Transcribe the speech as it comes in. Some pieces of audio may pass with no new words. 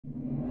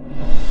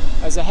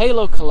As a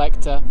Halo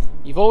collector,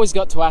 you've always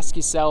got to ask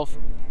yourself,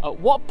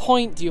 at what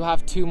point do you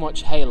have too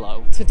much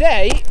Halo?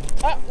 Today,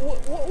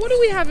 what do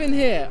we have in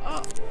here?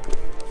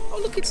 Oh,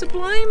 look, it's a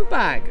blind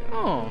bag.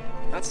 Oh,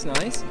 that's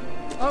nice.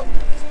 Oh,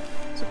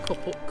 there's a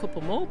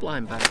couple more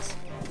blind bags.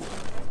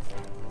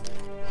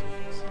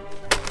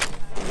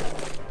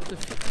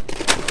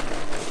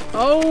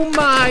 Oh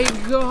my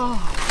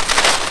god!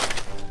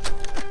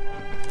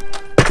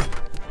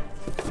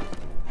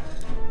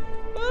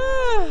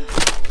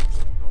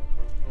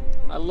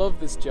 I love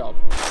this job.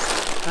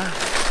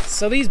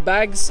 So these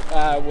bags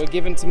were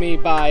given to me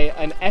by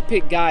an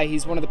epic guy.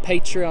 He's one of the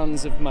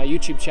Patreons of my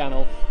YouTube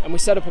channel, and we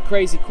set up a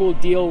crazy cool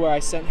deal where I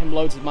sent him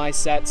loads of my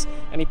sets,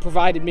 and he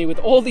provided me with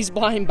all these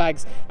blind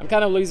bags. I'm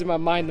kind of losing my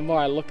mind the more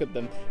I look at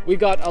them. We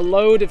got a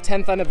load of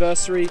 10th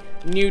anniversary,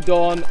 New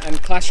Dawn,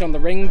 and Clash on the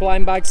Ring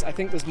blind bags. I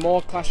think there's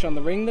more Clash on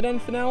the Ring than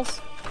anything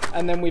else.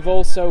 And then we've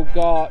also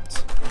got,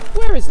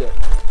 where is it?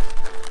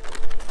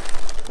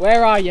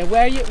 Where are you?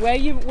 Where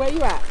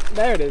you at?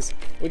 There it is.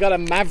 We got a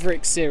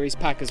Maverick series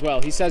pack as well.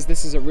 He says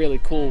this is a really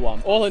cool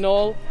one. All in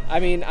all,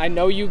 I mean, I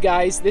know you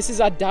guys, this is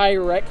a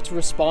direct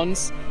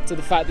response to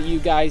the fact that you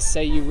guys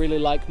say you really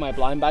like my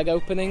blind bag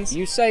openings.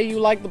 You say you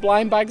like the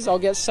blind bags, I'll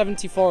get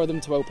 74 of them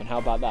to open. How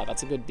about that?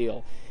 That's a good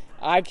deal.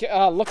 Look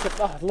at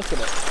it. Look at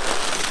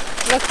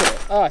it.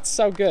 Oh, it's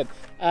so good.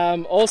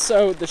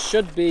 Also, there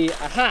should be,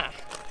 aha.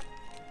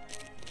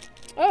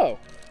 Oh,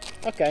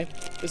 okay.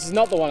 This is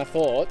not the one I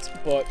thought,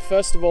 but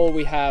first of all,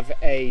 we have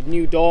a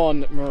New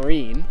Dawn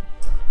Marine.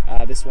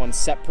 This one's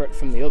separate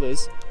from the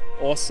others.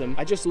 Awesome.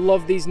 I just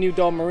love these New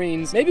Dawn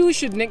Marines. Maybe we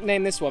should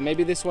nickname this one.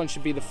 Maybe this one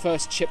should be the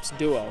First Chips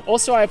Duo.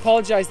 Also, I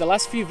apologize. The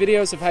last few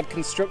videos have had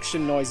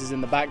construction noises in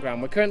the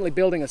background. We're currently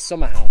building a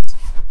summer house.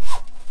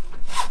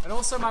 And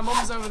also, my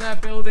mum's over there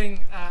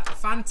building a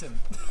Phantom.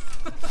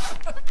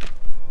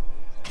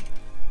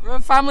 We're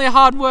a family of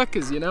hard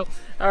workers, you know?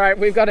 All right,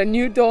 we've got a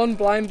New Dawn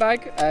blind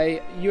bag,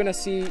 a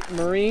UNSC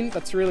Marine.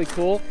 That's really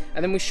cool.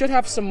 And then we should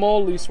have some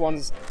more loose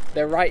ones.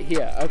 They're right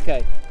here.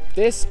 Okay.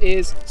 This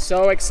is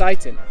so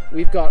exciting.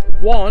 We've got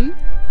one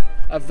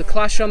of the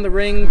Clash on the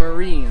Ring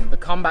Marine, the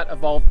Combat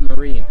Evolved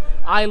Marine.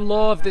 I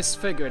love this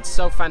figure, it's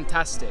so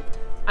fantastic.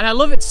 And I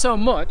love it so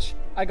much,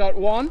 I got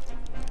 1,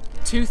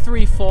 2,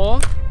 3, 4,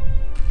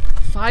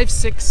 5,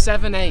 6,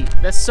 7, 8.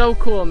 They're so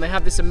cool, and they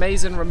have this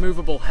amazing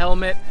removable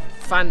helmet.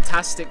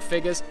 Fantastic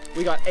figures.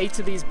 We got 8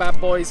 of these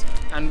bad boys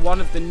and one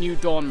of the New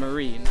Dawn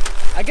Marine.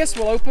 I guess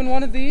we'll open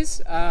one of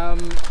these.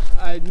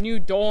 A New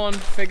Dawn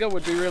figure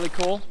would be really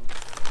cool.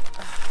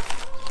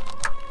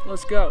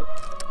 Let's go.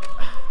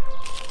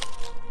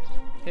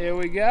 Here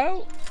we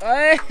go.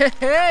 Hey,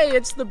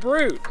 it's the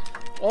Brute.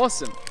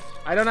 Awesome.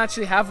 I don't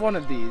actually have one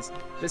of these.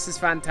 This is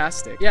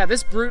fantastic. Yeah,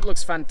 this Brute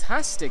looks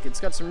fantastic. It's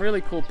got some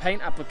really cool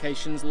paint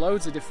applications,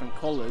 loads of different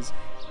colors.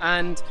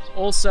 And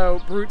also,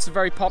 Brutes are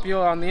very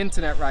popular on the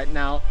internet right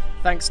now,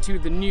 thanks to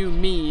the new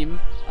meme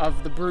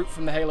of the Brute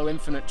from the Halo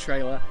Infinite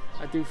trailer.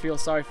 I do feel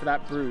sorry for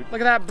that Brute. Look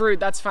at that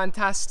Brute, that's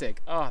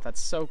fantastic. Oh, that's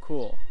so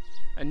cool.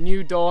 A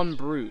New Dawn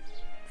Brute.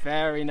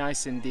 Very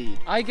nice indeed.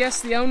 I guess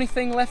the only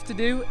thing left to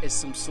do is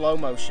some slow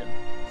motion.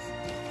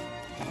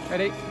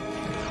 Ready?